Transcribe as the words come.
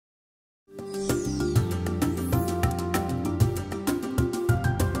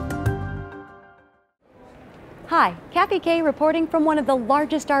Hi, Kathy Kay reporting from one of the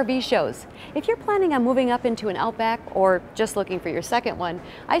largest RV shows. If you're planning on moving up into an Outback or just looking for your second one,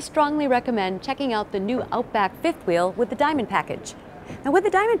 I strongly recommend checking out the new Outback fifth wheel with the Diamond Package. Now with the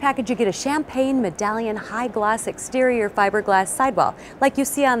Diamond Package, you get a champagne medallion high gloss exterior fiberglass sidewall like you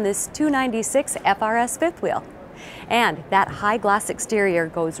see on this 296 FRS fifth wheel. And that high gloss exterior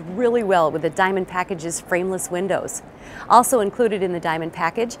goes really well with the Diamond Package's frameless windows. Also included in the Diamond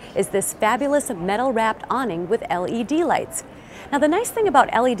Package is this fabulous metal wrapped awning with LED lights. Now the nice thing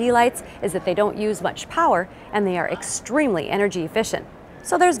about LED lights is that they don't use much power and they are extremely energy efficient.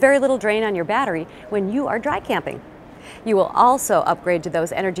 So there's very little drain on your battery when you are dry camping. You will also upgrade to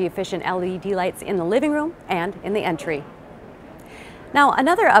those energy efficient LED lights in the living room and in the entry. Now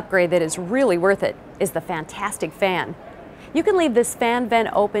another upgrade that is really worth it is the fantastic fan. You can leave this fan vent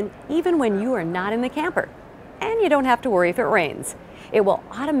open even when you are not in the camper, and you don't have to worry if it rains. It will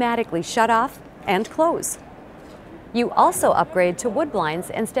automatically shut off and close. You also upgrade to wood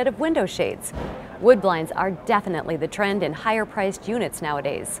blinds instead of window shades. Wood blinds are definitely the trend in higher priced units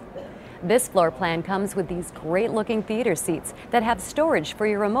nowadays. This floor plan comes with these great looking theater seats that have storage for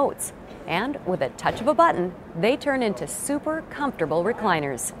your remotes. And with a touch of a button, they turn into super comfortable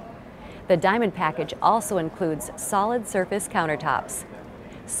recliners. The Diamond Package also includes solid surface countertops.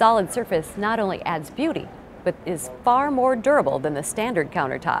 Solid surface not only adds beauty, but is far more durable than the standard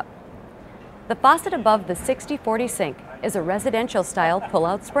countertop. The faucet above the 60/40 sink is a residential style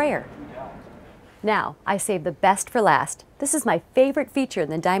pull-out sprayer. Now, I saved the best for last. This is my favorite feature in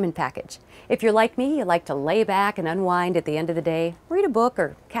the Diamond Package. If you're like me, you like to lay back and unwind at the end of the day, read a book,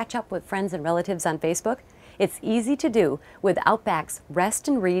 or catch up with friends and relatives on Facebook, it's easy to do with Outback's Rest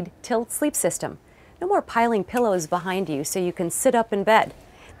and Read Tilt Sleep System. No more piling pillows behind you so you can sit up in bed.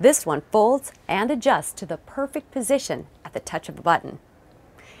 This one folds and adjusts to the perfect position at the touch of a button.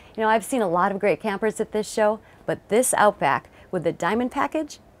 You know, I've seen a lot of great campers at this show, but this Outback with the Diamond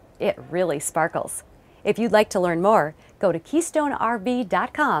Package, it really sparkles. If you'd like to learn more, go to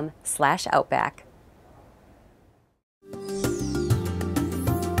KeystoneRV.com/Outback.